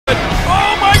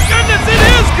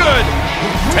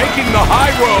taking the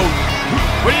high road.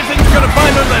 What do you think he's gonna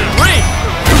find under that ring?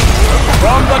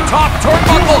 From the top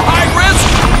turnbuckle, high risk,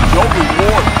 no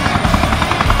reward.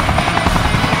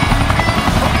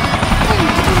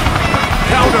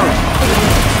 Counter.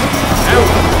 Out.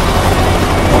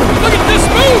 Look at this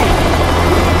move!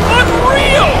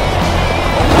 Unreal!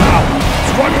 Oh, wow.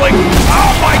 Struggling.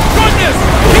 Oh, my goodness!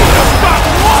 He just got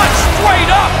launched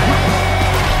straight up!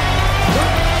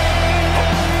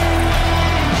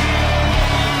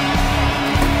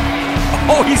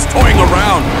 Oh, he's toying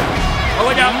around. Oh,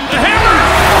 look out. The hammer!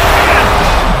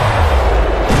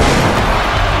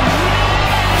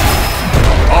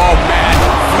 Oh, man.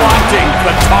 Flaunting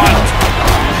the taunt.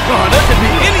 Oh, there could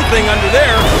be anything under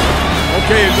there.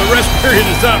 Okay, the rest period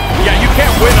is up. Yeah, you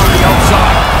can't win on the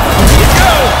outside. Here we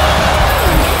go.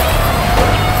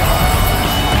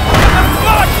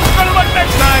 Look! Better luck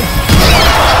next time.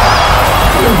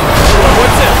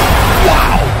 What's this?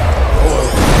 Wow!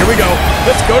 Here we go.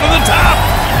 Let's go to the top.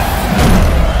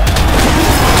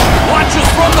 Launches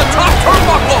from the top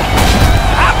turnbuckle.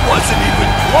 That wasn't even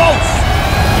close.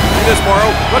 See this, Morrow?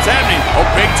 What's happening? Oh,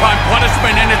 big time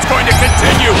punishment, and it's going to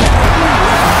continue.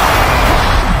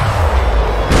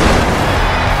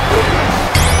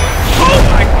 Oh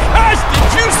my gosh, did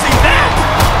you see that?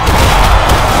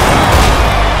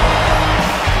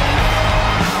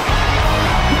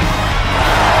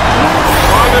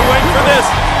 I've been waiting for this.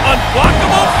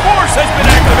 Unblockable force has been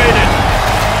activated.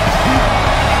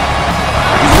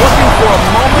 He's looking for a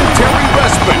momentary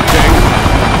respite, Jake.